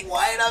back.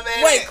 Wait a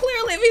minute. Wait,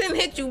 clearly if he didn't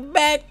hit you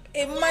back,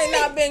 it might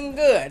not have been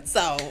good.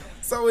 So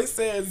it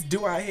says,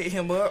 do I hit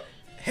him up?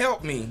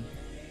 Help me.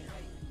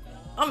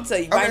 I'm gonna tell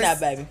you right Okay. now,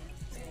 baby.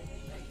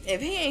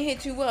 If he ain't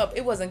hit you up,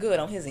 it wasn't good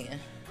on his end.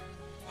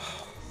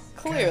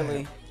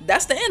 Clearly.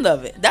 That's the end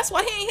of it. That's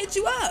why he ain't hit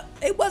you up.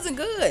 It wasn't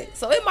good.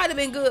 So it might have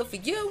been good for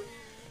you,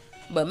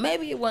 but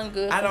maybe it wasn't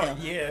good for him.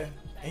 Yeah.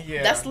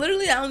 That's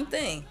literally the only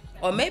thing.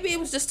 Or maybe it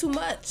was just too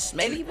much.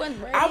 Maybe he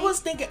wasn't ready.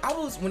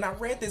 When I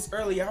read this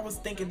earlier, I was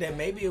thinking that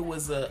maybe it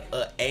was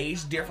a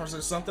age difference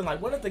or something.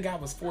 Like, what if the guy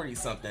was 40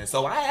 something?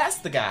 So I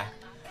asked the guy.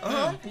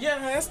 Yeah,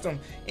 I asked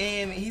him,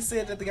 and he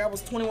said that the guy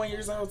was 21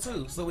 years old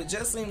too. So it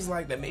just seems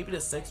like that maybe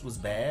the sex was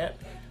bad.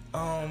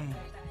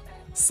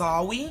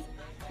 Sorry,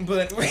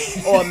 but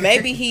Or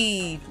maybe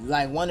he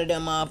like one of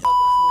them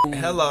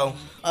hello.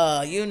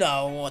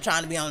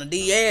 Trying to be on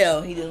the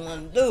DL. He didn't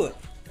want to do it.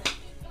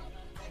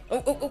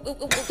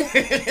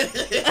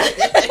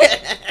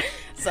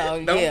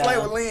 So Don't yeah. play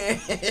with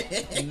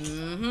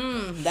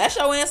Lynn. That's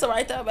your answer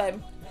right there, baby.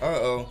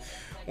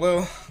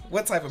 Well,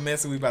 what type of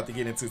mess are we about to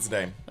get into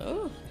today?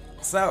 Ooh.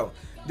 So,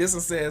 this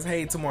one says,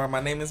 hey, Tamar,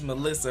 my name is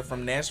Melissa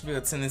from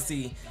Nashville,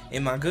 Tennessee,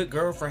 and my good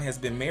girlfriend has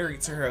been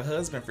married to her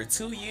husband for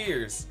 2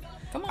 years.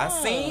 Come on. I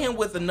seen him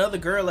with another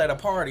girl at a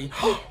party.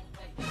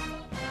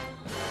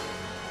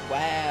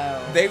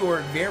 Wow. They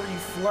were very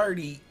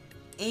flirty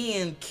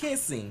and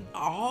kissing.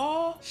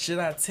 Oh. Should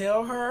I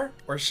tell her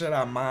or should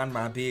I mind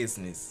my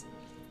business?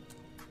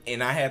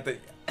 And I had to...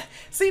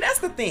 See, that's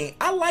the thing.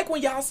 I like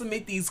when y'all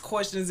submit these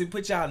questions and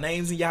put y'all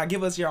names and y'all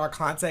give us y'all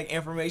contact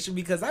information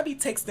because I be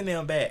texting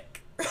them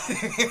back.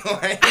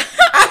 Like,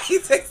 I be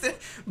texting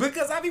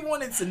because I be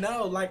wanting to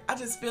know. Like, I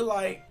just feel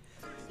like,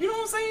 you know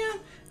what I'm saying?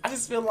 I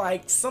just feel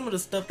like some of the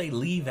stuff they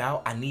leave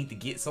out, I need to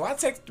get. So I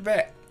texted her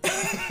back.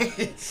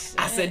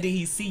 I said, did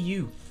he see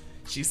you?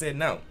 She said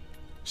no.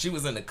 She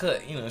was in the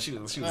cut. You know, she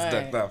was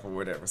ducked off or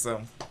whatever.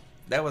 So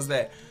that was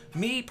that.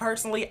 Me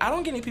personally, I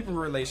don't get any people in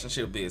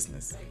relationship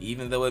business,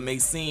 even though it may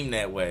seem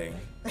that way.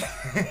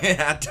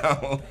 I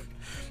don't.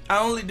 I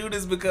only do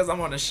this because I'm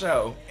on a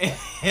show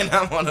and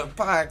I'm on a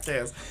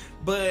podcast.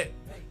 But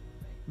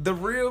the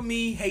real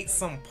me hates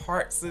some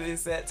parts of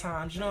this at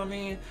times. You know what I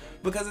mean?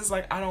 Because it's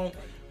like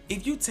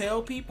if you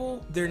tell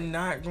people, they're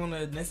not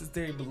gonna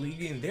necessarily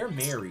believe you, and they're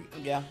married.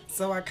 Yeah.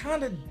 So I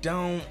kind of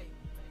don't.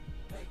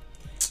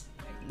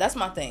 That's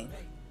my thing.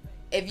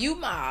 If you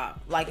if I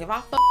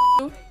fuck with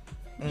you,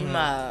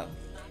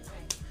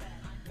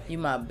 you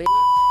my big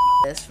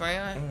best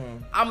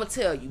friend, I'ma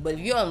tell you. But if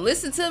you don't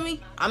listen to me,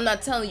 I'm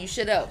not telling you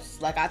shit else.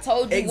 Like I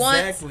told you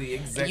once.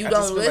 Exactly. You I don't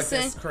just feel listen.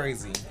 Like that's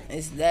crazy.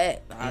 It's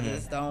that I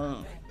just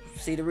don't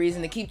see the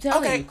reason to keep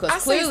telling Okay, you,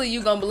 because clearly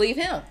you gonna believe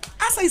him.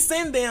 I say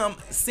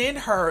send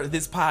her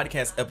this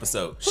podcast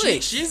episode.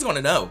 Please. She's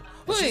gonna know.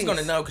 Please. She's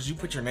gonna know because you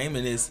put your name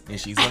in this, and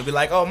she's gonna be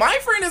like, "Oh, my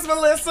friend is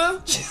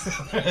Melissa."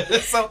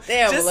 So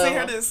Damn, just send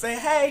her Melissa. to say,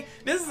 "Hey,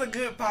 this is a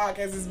good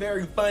podcast. It's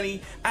very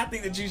funny. I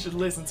think that you should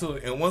listen to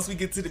it." And once we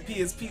get to the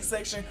PSP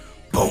section,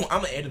 boom,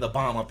 I'm gonna edit the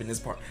bomb up in this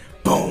part.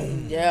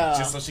 Boom. Yeah.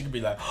 Just so she can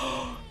be like,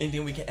 and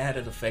then we can add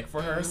an effect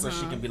for her, so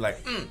she can be like,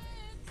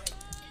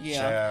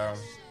 Yeah. child,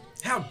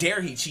 how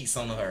dare he cheats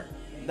on her?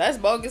 That's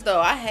bogus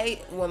though. I hate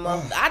when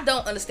I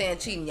don't understand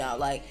cheating, y'all.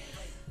 Like,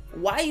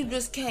 why you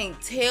just can't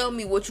tell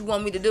me what you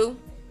want me to do,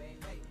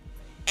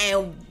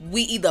 and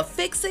we either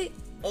fix it,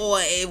 or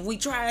if we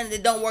try and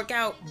it don't work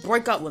out,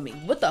 break up with me.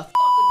 What the fuck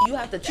do you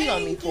have to cheat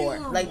on me for?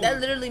 Like, that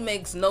literally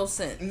makes no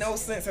sense. No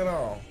sense at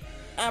all.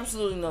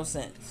 Absolutely no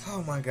sense.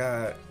 Oh my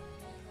god.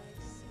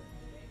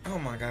 Oh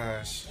my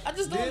gosh. I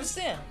just don't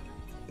understand.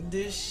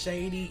 This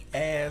shady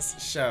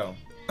ass show.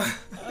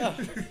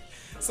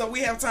 So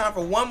we have time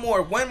for one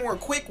more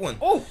quick one.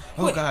 Oh,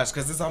 quick. Gosh,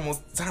 because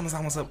time is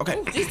almost up. Okay,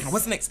 Oh, Jesus.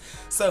 what's next?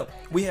 So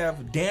we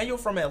have Daniel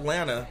from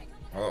Atlanta.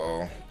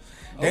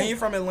 Daniel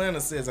from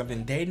Atlanta says, I've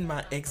been dating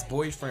my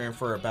ex-boyfriend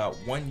for about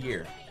 1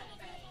 year,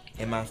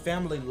 and my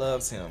family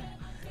loves him.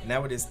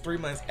 Now it is 3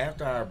 months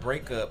after our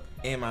breakup,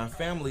 and my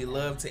family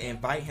love to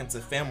invite him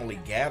to family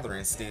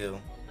gatherings still.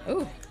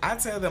 Ooh. I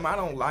tell them I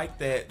don't like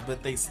that,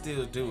 but they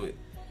still do it.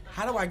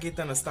 How do I get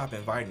them to stop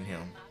inviting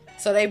him?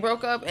 So they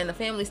broke up and the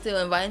family still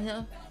inviting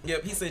him?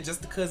 Yep, he said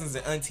just the cousins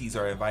and aunties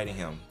are inviting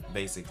him,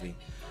 basically.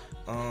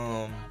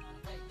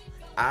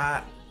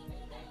 I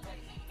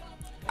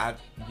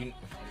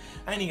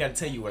ain't even gotta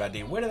tell you what I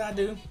did. What did I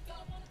do?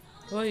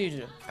 What do you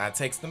do? I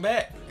text him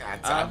back.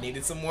 I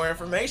needed some more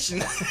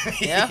information.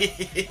 Yeah.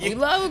 We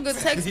love a good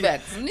text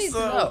back. We need to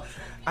know.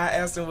 I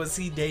asked him, was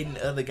he dating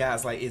other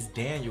guys? Like, is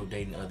Daniel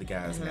dating other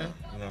guys now? You know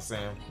what I'm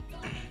saying?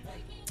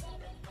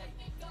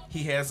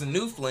 He has a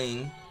new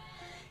fling,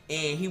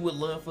 and he would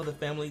love for the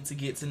family to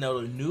get to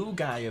know the new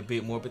guy a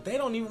bit more, but they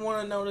don't even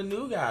want to know the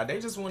new guy. They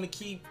just want to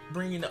keep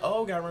bringing the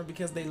old guy around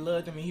because they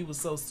loved him and he was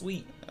so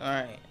sweet. All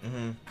right.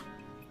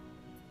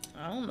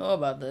 I don't know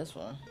about this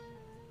one.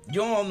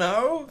 You don't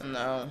know?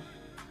 No. Okay.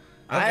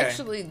 I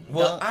actually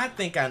Well, don't. I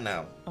think I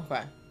know.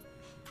 Okay.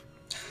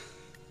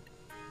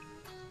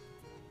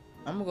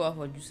 I'm gonna go off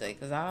what you say,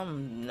 because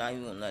I'm not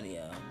even none of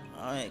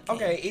y'all.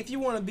 Okay, if you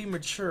want to be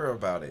mature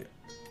about it,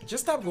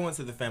 just stop going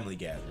to the family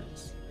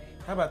gatherings.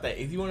 How about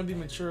that? If you want to be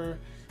mature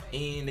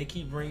and they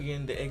keep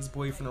bringing the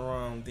ex-boyfriend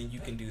around, then you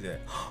can do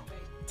that.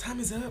 Time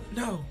is up?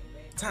 No,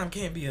 time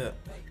can't be up.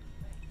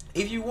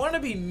 If you want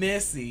to be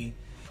messy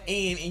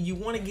and you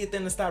want to get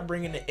them to stop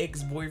bringing the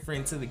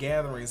ex-boyfriend to the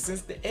gathering,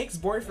 since the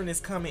ex-boyfriend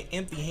is coming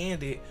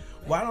empty-handed,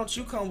 why don't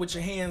you come with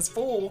your hands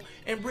full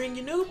and bring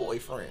your new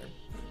boyfriend?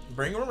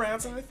 Bring him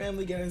around to the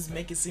family gatherings,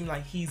 make it seem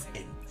like he's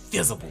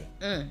invisible.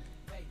 And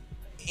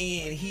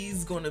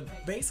he's going to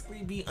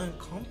basically be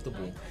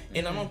uncomfortable.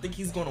 And I don't think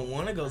he's going to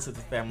want to go to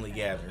the family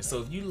gathering. So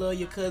if you love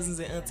your cousins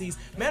and aunties,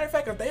 matter of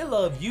fact, if they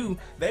love you,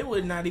 they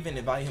would not even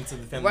invite him to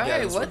the family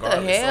gatherings what the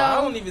regardless. So hell?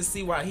 I don't even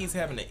see why he's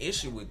having an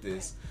issue with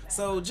this.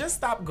 So just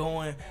stop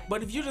going.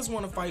 But if you just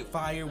want to fight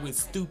fire with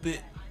stupid,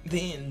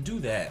 then do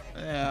that.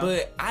 Yeah.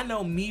 But I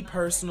know me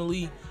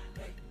personally,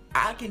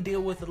 I can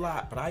deal with a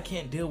lot, but I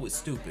can't deal with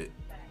stupid.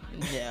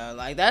 Yeah,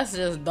 like, that's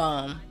just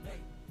dumb.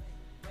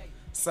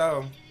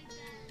 So,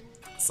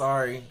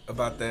 sorry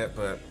about that,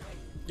 but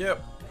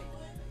yep.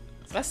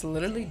 That's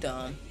literally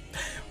dumb.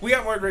 We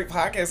got more great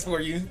podcasts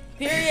for you.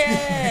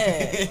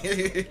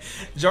 Period.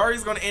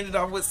 Jari's going to end it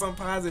off with some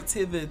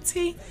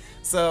positivity.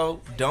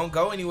 So, don't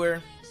go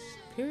anywhere.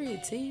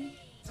 Period, T.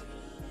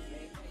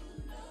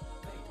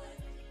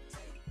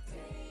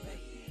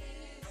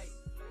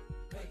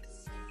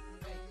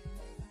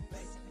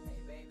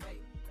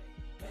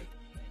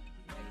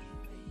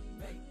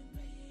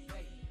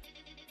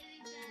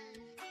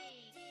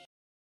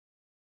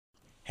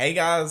 Hey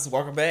guys,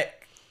 welcome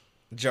back.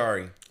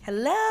 Jari.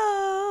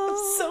 Hello.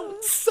 So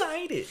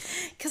excited.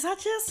 Cause I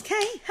just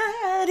can't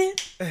hide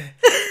it.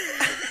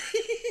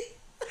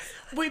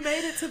 We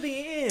made it to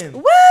the end.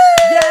 Woo!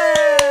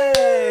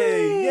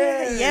 Yay!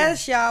 Yay!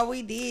 Yes, y'all,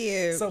 we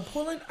did. So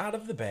pulling out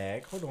of the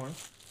bag, hold on.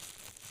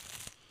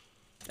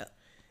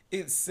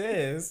 It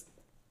says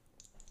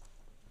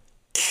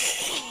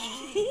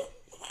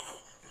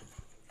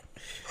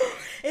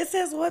it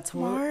says what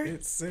tomorrow?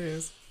 it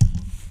says,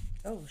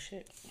 Oh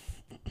shit.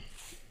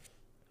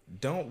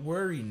 don't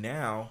worry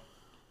now,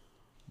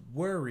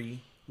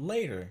 worry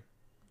later.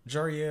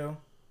 Jariel,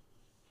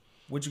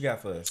 what you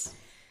got for us?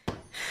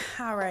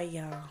 All right,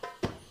 y'all.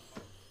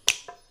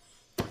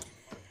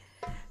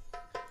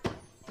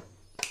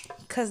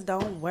 Cause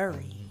don't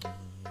worry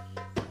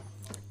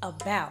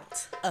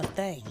about a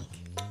thing.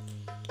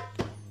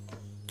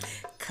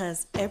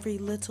 Cause every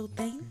little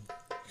thing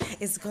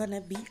is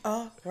gonna be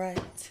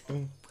alright.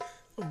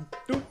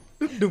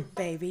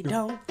 Baby,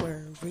 don't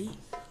worry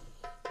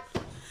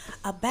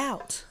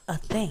about a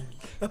thing.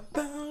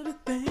 About a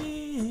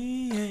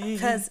thing.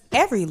 Cause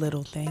every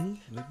little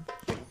thing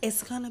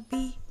is gonna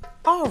be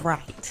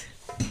alright.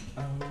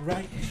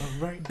 Alright.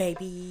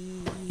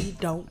 Baby,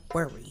 don't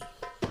worry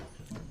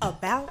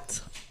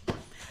about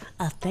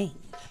a thing.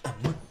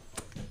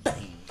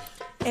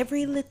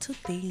 Every little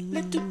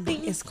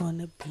thing is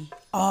gonna be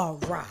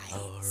alright.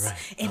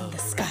 In the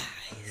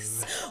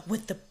skies,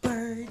 with the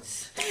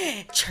birds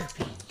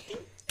chirping,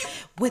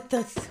 with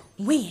the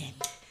wind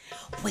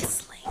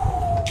whistling,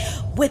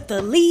 with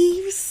the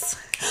leaves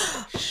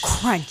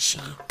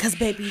crunching. Cause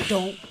baby,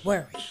 don't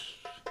worry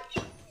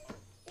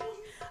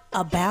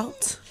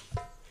about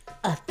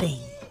a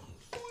thing.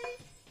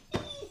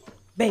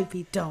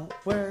 Baby, don't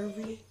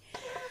worry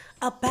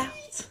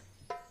about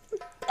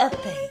a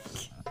thing.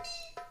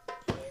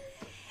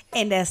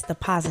 And that's the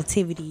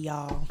positivity,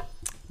 y'all.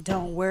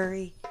 Don't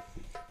worry,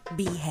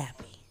 be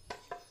happy.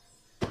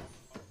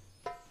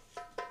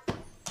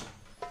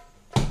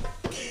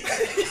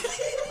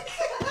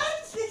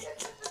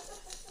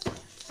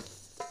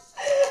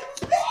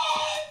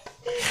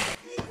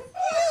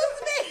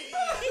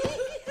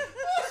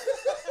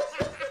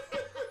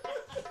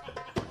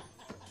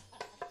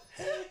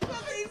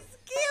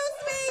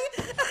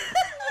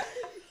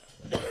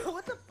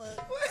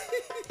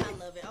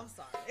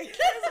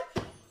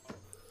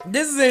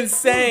 This is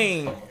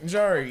insane,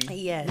 Jari.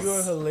 Yes.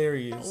 You're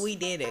hilarious. We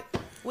did it.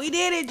 We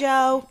did it,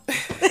 Joe.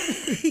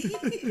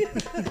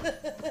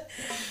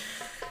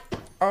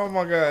 Oh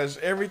my gosh,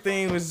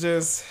 everything was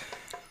just,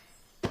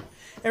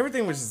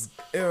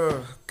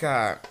 oh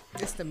God.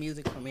 It's the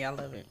music for me. I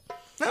love it.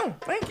 No,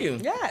 thank you.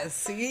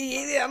 Yes.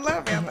 I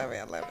love it.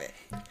 I love it.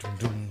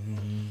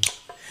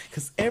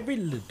 Cause every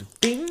little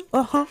thing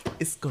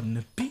is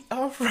gonna be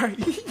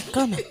alright.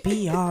 Gonna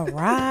be all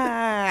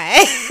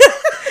right.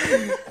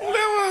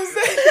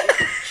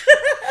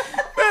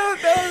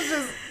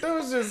 That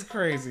was just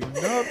crazy.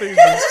 The whole thing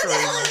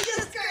was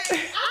just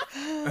crazy.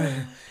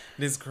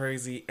 This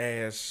crazy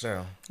ass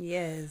show.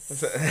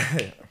 Yes.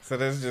 So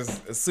that's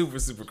just super,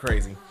 super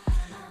crazy.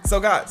 So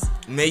guys,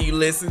 may you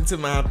listen to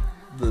my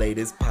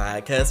latest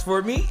podcast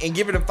for me and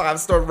give it a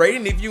 5-star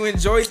rating if you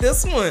enjoyed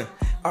this one.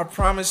 I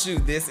promise you,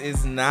 this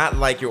is not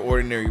like your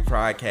ordinary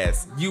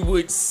podcast. You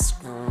would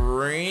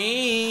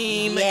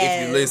scream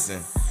if you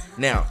listen.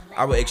 Now,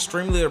 I would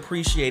extremely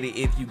appreciate it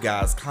if you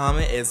guys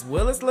comment as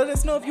well as let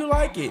us know if you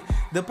like it.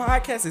 The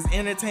podcast is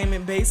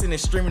entertainment based and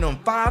is streaming on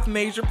 5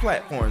 major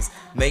platforms.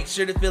 Make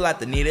sure to fill out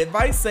the need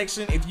advice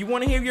section if you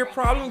want to hear your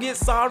problem get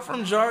solved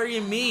from Jari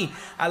and me.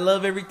 I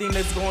love everything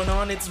that's going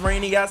on. It's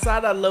raining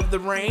outside. I love the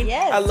rain.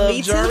 Yes, I love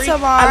me Jari. too,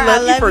 Tamar. I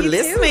love you for too.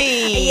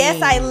 listening.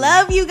 Yes, I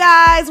love you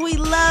guys. We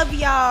love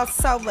y'all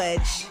so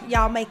much.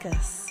 Y'all make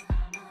us.